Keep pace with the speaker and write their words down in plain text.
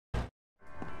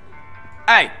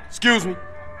Hey, excuse me.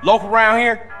 Local around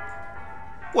here?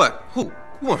 What? Who?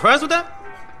 You want friends with that?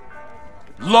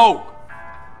 Loke.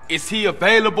 Is he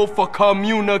available for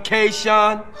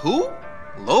communication? Who?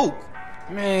 Loke?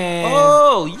 Man.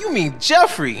 Oh, you mean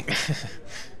Jeffrey.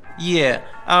 Yeah,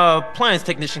 our appliance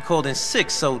technician called in sick,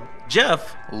 so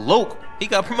Jeff, Loke, he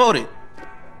got promoted.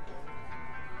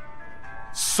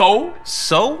 So?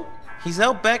 So? He's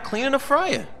out back cleaning the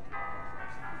fryer.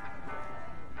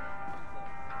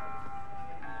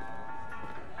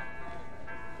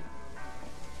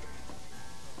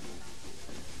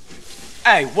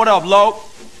 Hey, what up, Loke?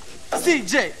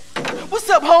 CJ, what's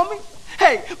up, homie?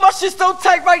 Hey, my shit's so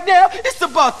tight right now, it's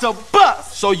about to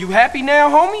bust. So you happy now,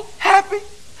 homie? Happy?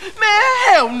 Man,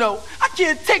 hell no. I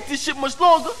can't take this shit much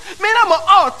longer. Man, I'm an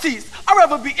artist. I'd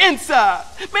rather be inside.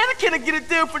 Man, I can't get a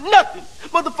deal for nothing.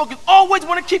 Motherfuckers always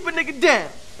want to keep a nigga down.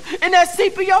 And that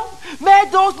CPO,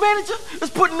 Mad Dog's manager, is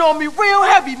putting on me real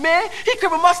heavy, man. He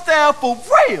cribbing my style for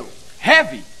real.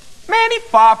 Heavy? Man, he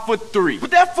 5'3".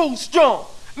 But that fool's strong.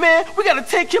 Man, we gotta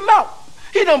take him out.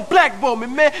 He done blackballed me,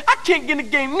 man. I can't get in the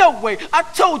game no way. I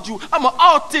told you, I'm an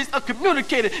artist, a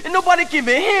communicator, and nobody can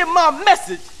even hear my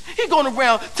message. He going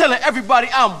around telling everybody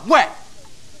I'm whack.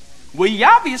 Well, he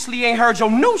obviously ain't heard your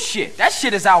new shit. That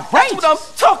shit is outrageous. That's what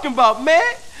I'm talking about, man.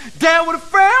 Down with a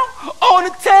frown, on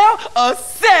the tail, a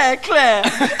sad clown.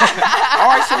 All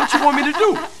right, so what you want me to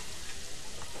do?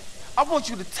 I want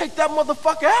you to take that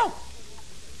motherfucker out.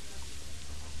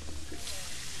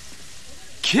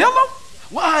 Kill him?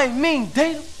 Well, I ain't mean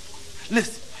date him.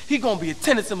 Listen, he gonna be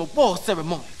attending some award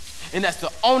ceremony, and that's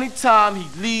the only time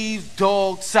he leaves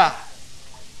dog's side.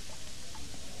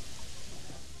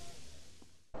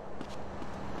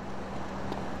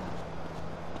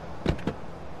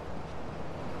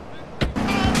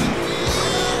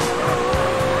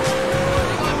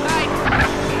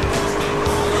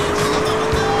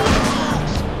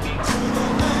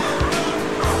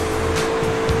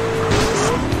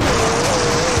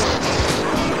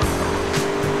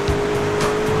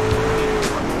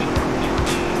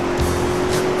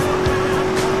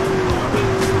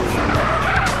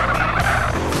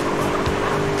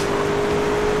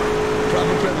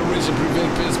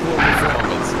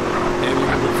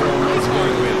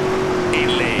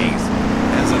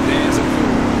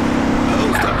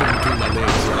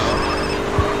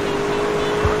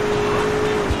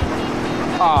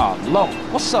 Loke,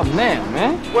 what's up now,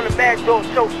 man? One of Mad Dog's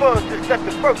chauffeurs just left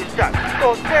the burger shop. He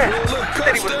called down.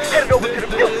 Said he was headed over to the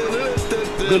milk.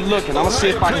 Good looking. I'm gonna see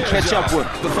if I can catch up with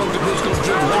him.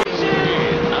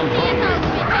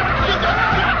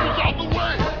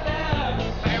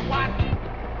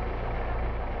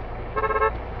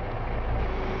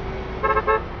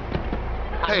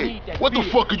 Hey, what the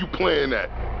fuck are you playing at?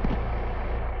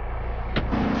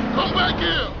 Come back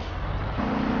here!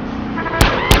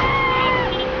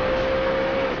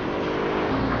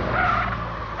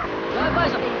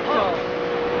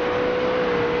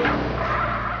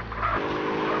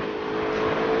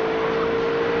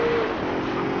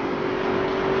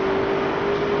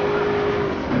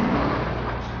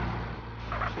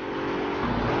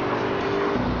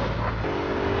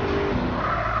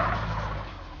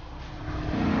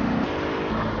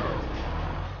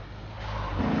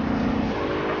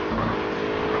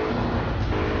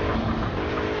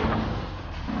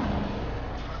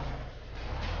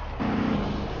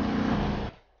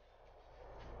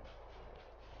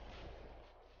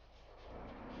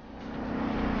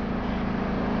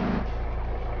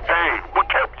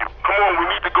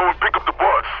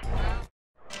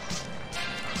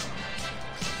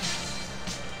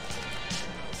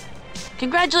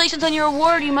 Congratulations on your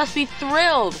award, you must be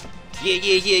thrilled.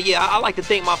 Yeah. I like to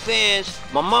thank my fans,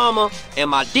 my mama, and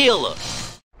my dealer.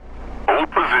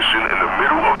 Hold position in the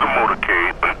middle of the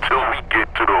motorcade until we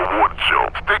get to the award show.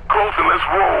 Stick close and let's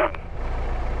roll.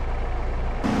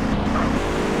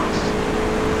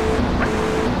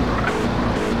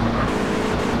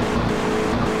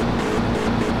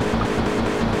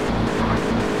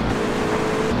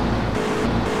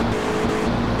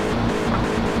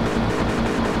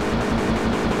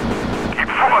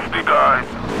 Frosty, guys.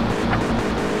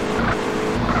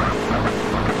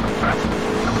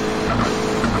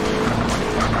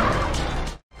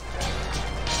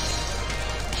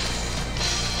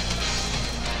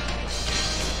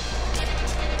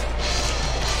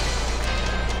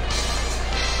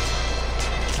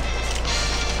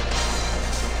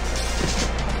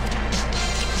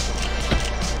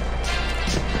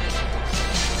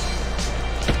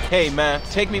 Hey, man,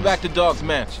 take me back to Dog's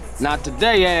Mansion. Not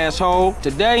today, asshole.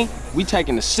 Today, we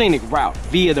taking the scenic route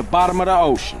via the bottom of the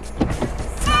ocean.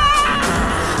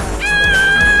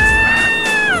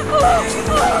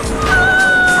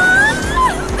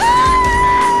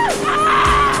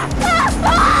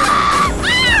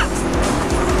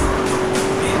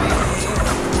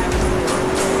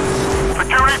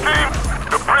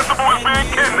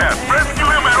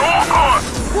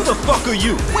 the fuck are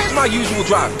you? Where's my usual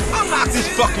driver? Unlock this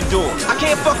fucking door. I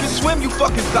can't fucking swim, you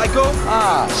fucking psycho.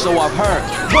 Ah, so I've heard.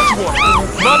 What you want?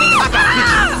 Money? I got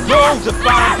bitches. Loads of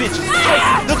fine bitches. Hey,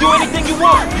 they'll do anything you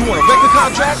want. You want a record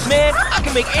contract? Man, I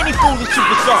can make any fool a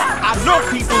superstar. I know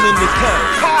people in this town.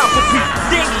 Powerful people.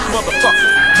 Dangerous motherfuckers.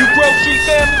 You Grove Street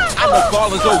family? I know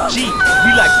ballers OG.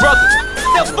 We like brothers.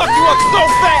 They'll fuck you up so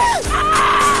fast.